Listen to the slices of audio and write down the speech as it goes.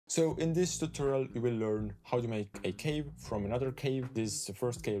So in this tutorial you will learn how to make a cave from another cave. This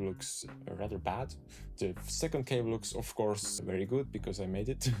first cave looks rather bad. The second cave looks of course very good because I made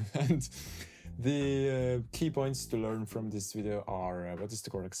it. And the key points to learn from this video are what is the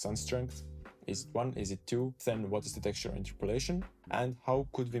correct sun strength? Is it 1? Is it 2? Then what is the texture interpolation? And how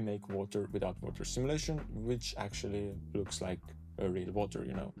could we make water without water simulation, which actually looks like real water,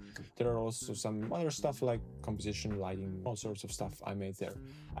 you know. There are also some other stuff like composition, lighting, all sorts of stuff I made there,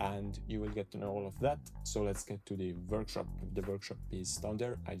 and you will get to know all of that. So let's get to the workshop. The workshop is down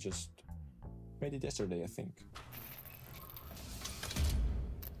there. I just made it yesterday, I think.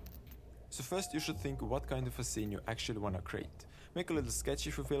 So first you should think what kind of a scene you actually want to create. Make a little sketch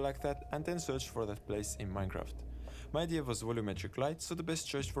if you feel like that, and then search for that place in Minecraft. My idea was volumetric light, so the best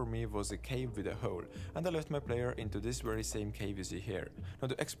choice for me was a cave with a hole, and I left my player into this very same cave you see here. Now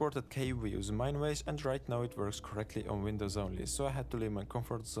to export that cave we use Mineways, and right now it works correctly on Windows only, so I had to leave my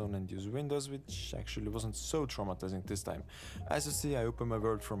comfort zone and use Windows, which actually wasn't so traumatizing this time. As you see, I open my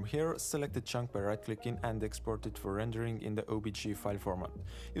world from here, select the chunk by right clicking and export it for rendering in the OBJ file format.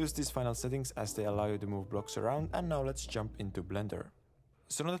 Use these final settings as they allow you to move blocks around, and now let's jump into Blender.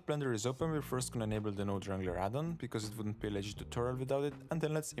 So now that Blender is open, we're first gonna enable the Node Wrangler add-on, because it wouldn't be a legit tutorial without it, and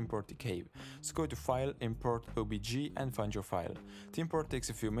then let's import the cave. So go to File, Import, OBJ, and find your file. The import takes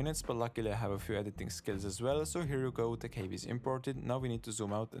a few minutes, but luckily I have a few editing skills as well, so here you go, the cave is imported. Now we need to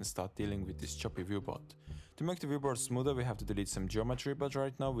zoom out and start dealing with this choppy viewport. To make the viewport smoother, we have to delete some geometry, but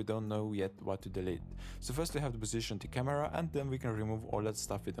right now we don't know yet what to delete. So first we have to position the camera, and then we can remove all that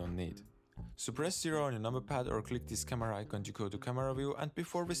stuff we don't need. So press 0 on your number pad or click this camera icon to go to camera view, and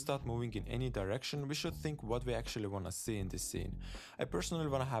before we start moving in any direction we should think what we actually want to see in this scene. I personally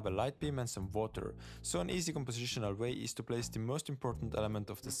want to have a light beam and some water, so an easy compositional way is to place the most important element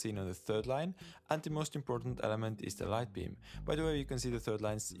of the scene on the third line, and the most important element is the light beam. By the way, you can see the third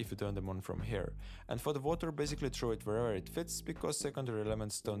lines if you turn them on from here. And for the water, basically throw it wherever it fits, because secondary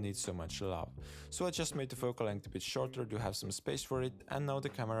elements don't need so much love. So I just made the focal length a bit shorter to have some space for it, and now the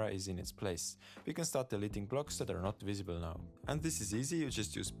camera is in its place. We can start deleting blocks that are not visible now. And this is easy, you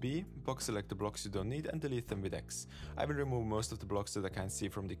just use B, box select the blocks you don't need and delete them with X. I will remove most of the blocks that I can't see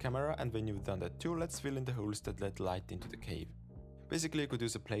from the camera, and when you've done that too, let's fill in the holes that let light into the cave. Basically, I could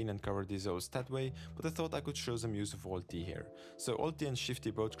use a plane and cover these holes that way, but I thought I could show some use of Alt-T here. So Alt-T and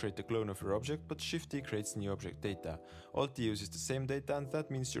Shift-T both create the clone of your object, but Shift-T creates new object data. Alt-T uses the same data, and that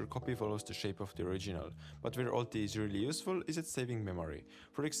means your copy follows the shape of the original. But where Alt-T is really useful is at saving memory.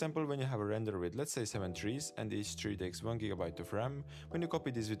 For example, when you have a render with let's say 7 trees, and each tree takes 1 GB of RAM, when you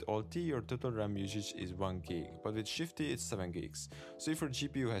copy this with Alt-T, your total RAM usage is 1 gig, but with Shift-T it's 7 gigs. So if your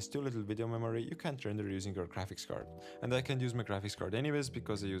GPU has too little video memory, you can't render using your graphics card. And I can't use my graphics card anyways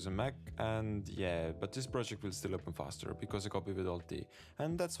because I use a Mac, and yeah, but this project will still open faster because I copy with Alt-T,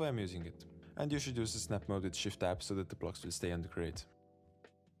 and that's why I'm using it. And you should use the snap mode with Shift tab so that the blocks will stay on the grid.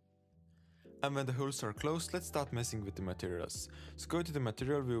 And when the holes are closed, let's start messing with the materials. So go to the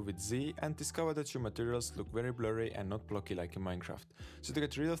material view with Z and discover that your materials look very blurry and not blocky like in Minecraft. So to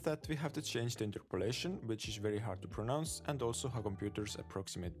get rid of that, we have to change the interpolation, which is very hard to pronounce, and also how computers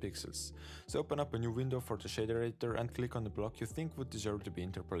approximate pixels. So open up a new window for the shader editor and click on the block you think would deserve to be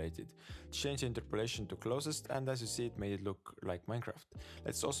interpolated. Change the interpolation to closest, and as you see, it made it look like Minecraft.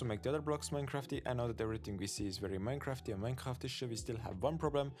 Let's also make the other blocks Minecrafty, and now that everything we see is very Minecrafty and Minecraftish, we still have one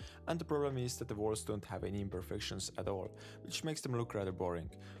problem, and the problem is that the walls don't have any imperfections at all, which makes them look rather boring.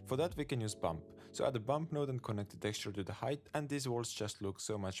 For that we can use bump. So add a bump node and connect the texture to the height, and these walls just look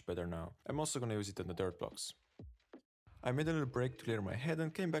so much better now. I'm also gonna use it on the dirt blocks. I made a little break to clear my head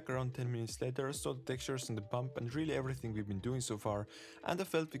and came back around 10 minutes later, saw the textures and the bump and really everything we've been doing so far, and I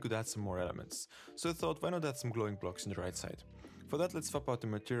felt we could add some more elements. So I thought, why not add some glowing blocks on the right side? For that, let's swap out the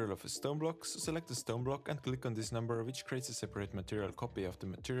material of a stone block, so select the stone block and click on this number, which creates a separate material copy of the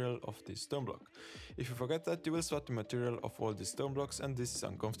material of this stone block. If you forget that, you will swap the material of all these stone blocks, and this is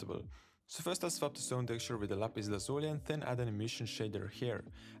uncomfortable. So first I'll swap the stone texture with the lapis lazuli and then add an emission shader here,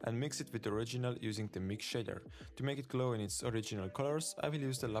 and mix it with the original using the mix shader. To make it glow in its original colors, I will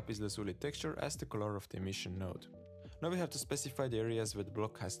use the lapis lazuli texture as the color of the emission node. Now we have to specify the areas where the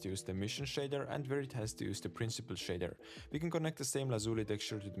block has to use the emission shader and where it has to use the principal shader. We can connect the same lazuli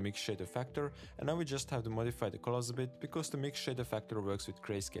texture to the mix shader factor, and now we just have to modify the colors a bit, because the mix shader factor works with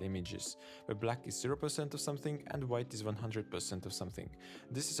grayscale images, where black is 0% of something and white is 100% of something.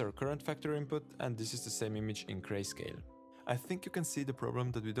 This is our current factor input, and this is the same image in grayscale. I think you can see the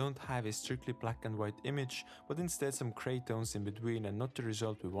problem that we don't have a strictly black and white image, but instead some grey tones in between and not the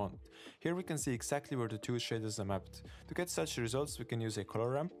result we want. Here we can see exactly where the two shaders are mapped. To get such results we can use a color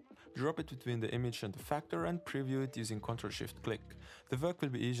ramp. Drop it between the image and the factor and preview it using Ctrl-Shift-Click. The work will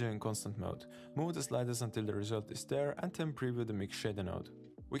be easier in constant mode. Move the sliders until the result is there and then preview the mix shader node.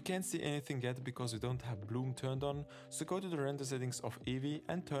 We can't see anything yet because we don't have bloom turned on, so go to the render settings of Eevee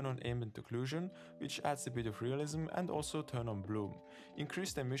and turn on ambient occlusion, which adds a bit of realism, and also turn on bloom.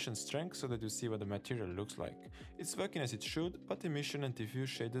 Increase the emission strength so that you see what the material looks like. It's working as it should, but emission and diffuse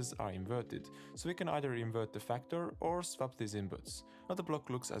shaders are inverted, so we can either invert the factor or swap these inputs. Now the block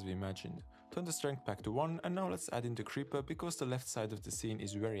looks as we imagined. Turn the strength back to 1, and now let's add in the creeper because the left side of the scene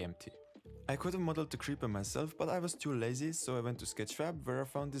is very empty. I could have modeled the creeper myself, but I was too lazy, so I went to Sketchfab where I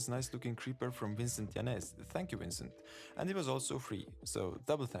found this nice looking creeper from Vincent Yanez. Thank you, Vincent. And it was also free, so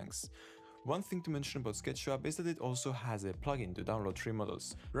double thanks. One thing to mention about Sketchfab is that it also has a plugin to download 3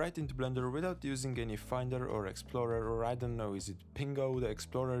 models right into Blender without using any Finder or Explorer, or I don't know, is it Pingo, the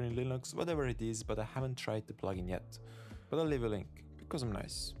Explorer in Linux, whatever it is, but I haven't tried the plugin yet. But I'll leave a link, because I'm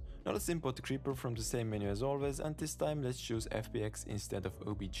nice. Now let's import the creeper from the same menu as always, and this time let's choose FBX instead of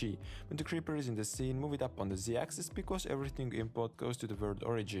OBG. When the creeper is in the scene, move it up on the Z-axis because everything you import goes to the world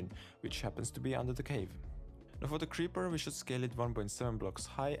origin, which happens to be under the cave. Now for the creeper we should scale it 1.7 blocks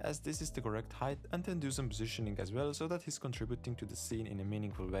high, as this is the correct height, and then do some positioning as well so that he's contributing to the scene in a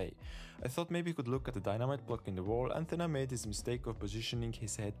meaningful way. I thought maybe he could look at the dynamite block in the wall, and then I made this mistake of positioning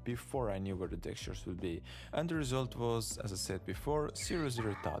his head before I knew where the textures would be, and the result was, as I said before, seriously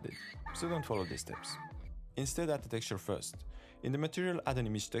retarded. So don't follow these steps. Instead add the texture first. In the material, add an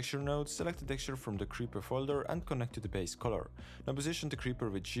image texture node, select the texture from the creeper folder and connect to the base color. Now position the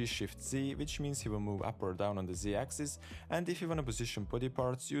creeper with G-Shift-Z, which means he will move up or down on the Z-axis, and if you want to position body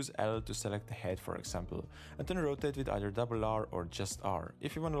parts, use L to select the head for example, and then rotate with either double R or just R.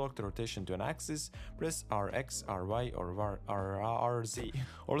 If you want to lock the rotation to an axis, press RX, RY or RZ.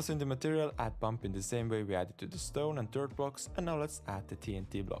 Also in the material, add bump in the same way we added to the stone and dirt blocks, and now let's add the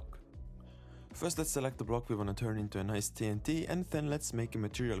TNT block. First let's select the block we want to turn into a nice TNT, and then let's make a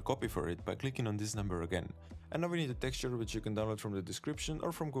material copy for it by clicking on this number again. And now we need a texture which you can download from the description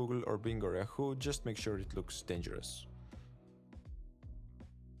or from Google or Bing or Yahoo, just make sure it looks dangerous.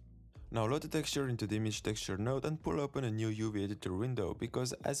 Now load the texture into the image texture node and pull open a new UV editor window,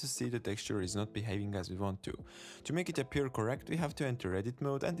 because as you see the texture is not behaving as we want to. To make it appear correct we have to enter edit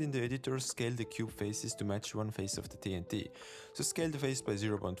mode, and in the editor scale the cube faces to match one face of the TNT. So scale the face by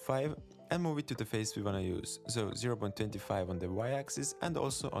 0.5 and move it to the face we want to use, so 0.25 on the y-axis and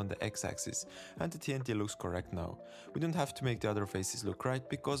also on the x-axis, and the TNT looks correct now. We don't have to make the other faces look right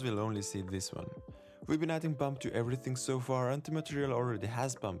because we'll only see this one. We've been adding bump to everything so far and the material already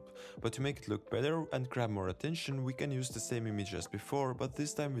has bump, but to make it look better and grab more attention we can use the same image as before, but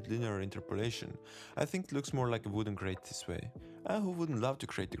this time with linear interpolation. I think it looks more like a wooden crate this way. And who wouldn't love to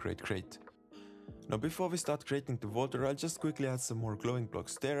create the great crate? Now before we start creating the water, I'll just quickly add some more glowing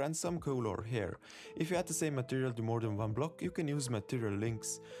blocks there and some coal ore here. If you add the same material to more than one block, you can use material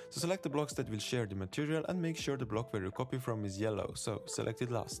links. So select the blocks that will share the material and make sure the block where you copy from is yellow, so select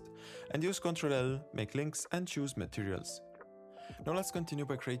it last. And use Ctrl L, make links and choose materials. Now let's continue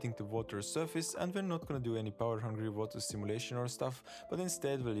by creating the water surface, and we're not gonna do any power hungry water simulation or stuff, but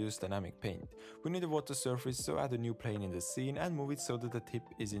instead we'll use dynamic paint. We need a water surface, so add a new plane in the scene and move it so that the tip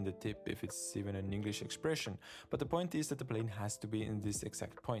is in the tip, if it's even an English expression. But the point is that the plane has to be in this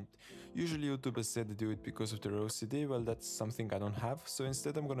exact point. Usually YouTubers say they do it because of their OCD, well that's something I don't have, so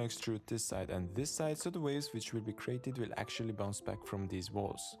instead I'm gonna extrude this side and this side so the waves which will be created will actually bounce back from these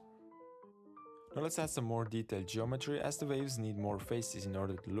walls. Now let's add some more detailed geometry, as the waves need more faces in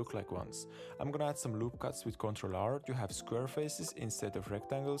order to look like ones. I'm gonna add some loop cuts with Ctrl R to have square faces instead of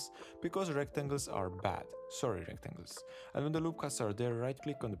rectangles, because rectangles are bad. Sorry rectangles. And when the loop cuts are there, right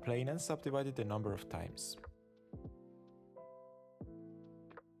click on the plane and subdivide it a number of times.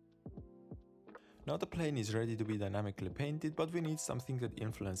 Now the plane is ready to be dynamically painted, but we need something that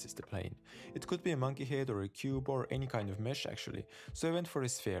influences the plane. It could be a monkey head or a cube or any kind of mesh actually, so I went for a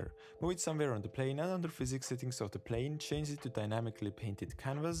sphere. Move it somewhere on the plane and under physics settings of the plane, change it to dynamically painted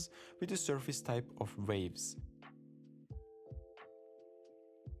canvas with the surface type of waves.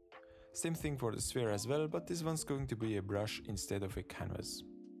 Same thing for the sphere as well, but this one's going to be a brush instead of a canvas.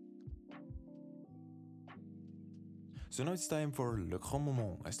 So now it's time for le grand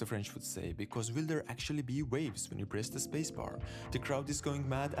moment, as the French would say, because will there actually be waves when you press the spacebar? The crowd is going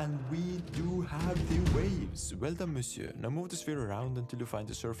mad and we do have the waves! Well done monsieur, now move the sphere around until you find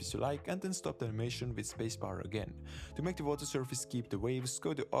the surface you like and then stop the animation with spacebar again. To make the water surface keep the waves,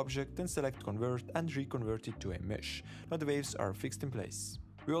 go to object, then select convert and reconvert it to a mesh. Now the waves are fixed in place.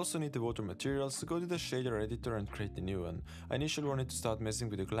 We also need the water materials, so go to the shader editor and create a new one. I initially wanted to start messing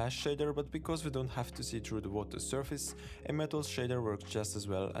with a glass shader, but because we don't have to see through the water surface, a metal shader works just as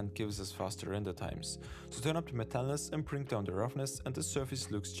well and gives us faster render times. So turn up the metalness and bring down the roughness, and the surface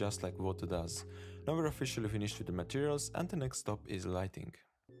looks just like water does. Now we're officially finished with the materials, and the next stop is lighting.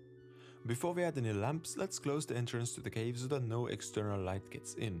 Before we add any lamps, let's close the entrance to the cave so that no external light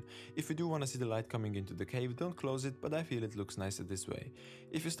gets in. If you do want to see the light coming into the cave, don't close it, but I feel it looks nicer this way.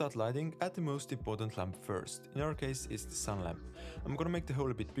 If you start lighting, add the most important lamp first. In our case, it's the sun lamp. I'm gonna make the hole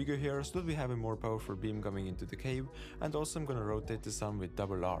a bit bigger here so that we have a more powerful beam coming into the cave, and also I'm gonna rotate the sun with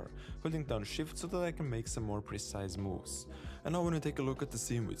double R, holding down shift so that I can make some more precise moves. And now when we take a look at the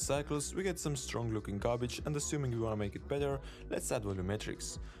scene with cycles, we get some strong looking garbage, and assuming we wanna make it better, let's add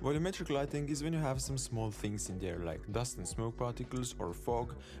volumetrics. Volumetric lighting is when you have some small things in there like dust and smoke particles or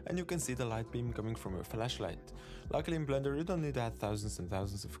fog, and you can see the light beam coming from your flashlight. Luckily in Blender you don't need to add thousands and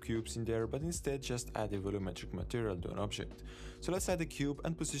thousands of cubes in there, but instead just add a volumetric material to an object. So let's add a cube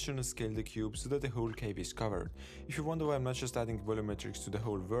and position and scale the cube so that the whole cave is covered. If you wonder why I'm not just adding volumetrics to the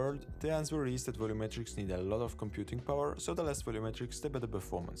whole world, the answer is that volumetrics need a lot of computing power, so the less volumetrics the better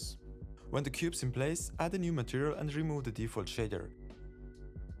performance. When the cube's in place, add a new material and remove the default shader.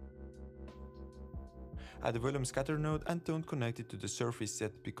 Add a volume scatter node and don't connect it to the surface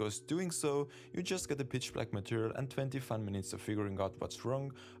yet, because doing so, you just get a pitch black material and 20 fun minutes of figuring out what's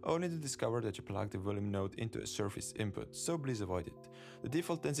wrong, only to discover that you plugged the volume node into a surface input, so please avoid it. The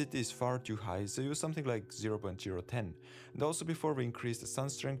default density is far too high, so use something like 0.010. And also before we increase the sun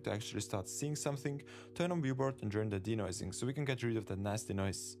strength to actually start seeing something, turn on viewport and turn the denoising so we can get rid of that nasty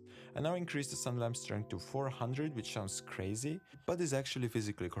noise. And now increase the sun lamp strength to 400, which sounds crazy, but is actually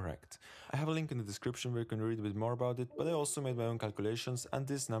physically correct. I have a link in the description where you can read a bit more about it, but I also made my own calculations and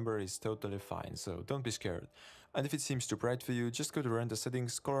this number is totally fine, so don't be scared. And if it seems too bright for you, just go to render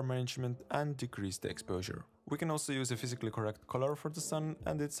settings, color management and decrease the exposure. We can also use a physically correct color for the sun,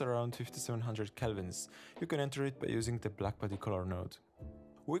 and it's around 5700 kelvins. You can enter it by using the blackbody color node.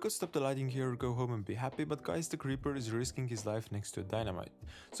 We could stop the lighting here, go home and be happy, but guys, the creeper is risking his life next to a dynamite,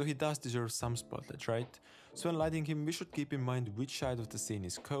 so he does deserve some spotlight, right? So when lighting him, we should keep in mind which side of the scene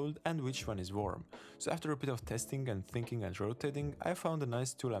is cold and which one is warm. So after a bit of testing and thinking and rotating, I found a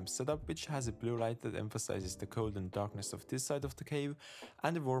nice 2-lamp setup which has a blue light that emphasizes the cold and darkness of this side of the cave,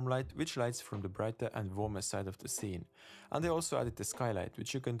 and a warm light which lights from the brighter and warmer side of the scene. And I also added the skylight,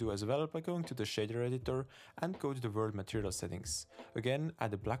 which you can do as well by going to the shader editor and go to the world material settings. Again,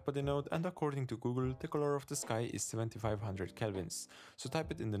 add a blackbody node, and according to Google, the color of the sky is 7500 kelvins. So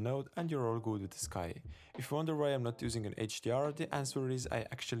type it in the node and you're all good with the sky. If you wonder why I'm not using an HDR, the answer is I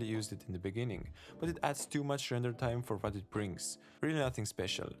actually used it in the beginning, but it adds too much render time for what it brings. Really nothing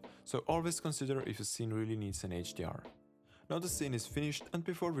special. So always consider if a scene really needs an HDR. Now the scene is finished, and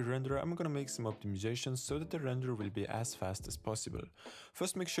before we render I'm gonna make some optimizations so that the render will be as fast as possible.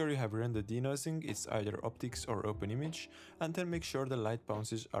 First, make sure you have render denoising, it's either optics or open image, and then make sure the light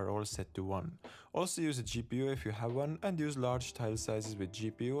bounces are all set to 1. Also use a GPU if you have one, and use large tile sizes with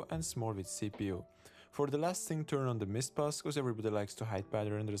GPU and small with CPU. For the last thing, turn on the mist pass, cause everybody likes to hide bad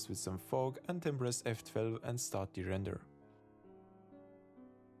renders with some fog, and then press F12 and start the render.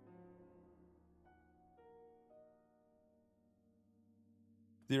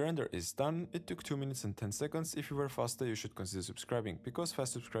 The render is done. It took 2 minutes and 10 seconds. If you were faster, you should consider subscribing, because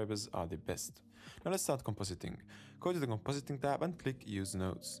fast subscribers are the best. Now let's start compositing. Go to the compositing tab and click use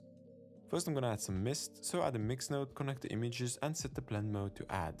nodes. First I'm gonna add some mist, so add a mix node, connect the images and set the blend mode to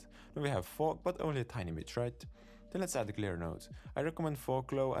add. Now we have fog, but only a tiny bit, right? Then let's add a glare node. I recommend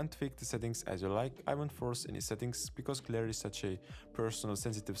fog low and tweak the settings as you like. I won't force any settings because glare is such a personal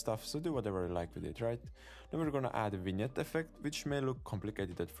sensitive stuff, so do whatever you like with it, right? Then we're gonna add a vignette effect, which may look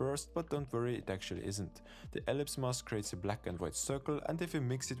complicated at first, but don't worry, it actually isn't. The ellipse mask creates a black and white circle, and if we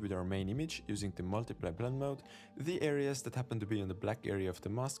mix it with our main image using the multiply blend mode, the areas that happen to be on the black area of the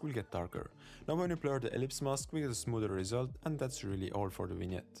mask will get darker. Now when we blur the ellipse mask, we get a smoother result, and that's really all for the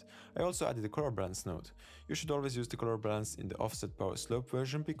vignette. I also added a color balance node. You should always use the color balance in the offset power slope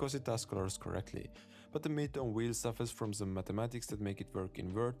version because it does colors correctly, but the mid-tone wheel suffers from some mathematics that make it work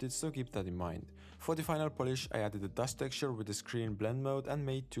inverted, so keep that in mind. For the final polish, I added a dust texture with the screen blend mode and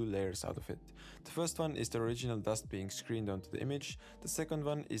made 2 layers out of it. The first one is the original dust being screened onto the image, the second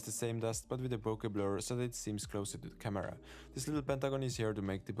one is the same dust but with a bokeh blur so that it seems closer to the camera. This little pentagon is here to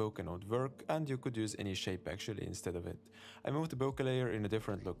make the bokeh node work, and you could use any shape actually instead of it. I moved the bokeh layer in a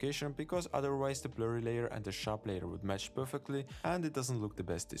different location because otherwise the blurry layer and the sharp layer would match perfectly, and it doesn't look the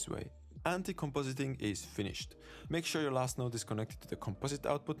best this way. Anti-compositing is finished. Make sure your last node is connected to the composite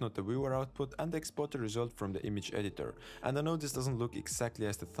output, not the viewer output, and export the result from the image editor. And I know this doesn't look exactly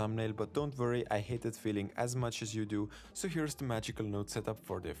as the thumbnail, but don't worry, I hate that feeling as much as you do, so here's the magical node setup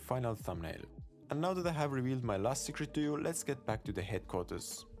for the final thumbnail. And now that I have revealed my last secret to you, let's get back to the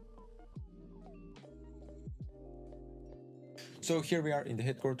headquarters. So here we are in the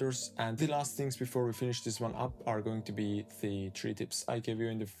headquarters, and the last things before we finish this one up are going to be the 3 tips I gave you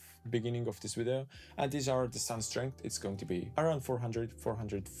in the beginning of this video, and these are the sun strength. It's going to be around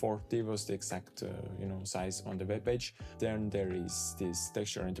 440 was the exact size on the web page. Then there is this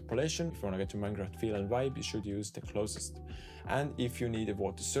texture interpolation. If you want to get to Minecraft feel and vibe, you should use the closest. And if you need a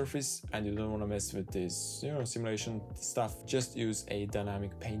water surface and you don't want to mess with this simulation stuff, just use a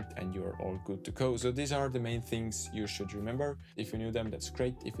dynamic paint and you're all good to go. So these are the main things you should remember. If you knew them, that's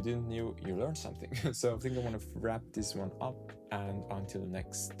great. If you didn't know, you learned something. So I think I want to wrap this one up, and until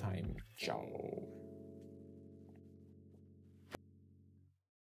next time, ciao.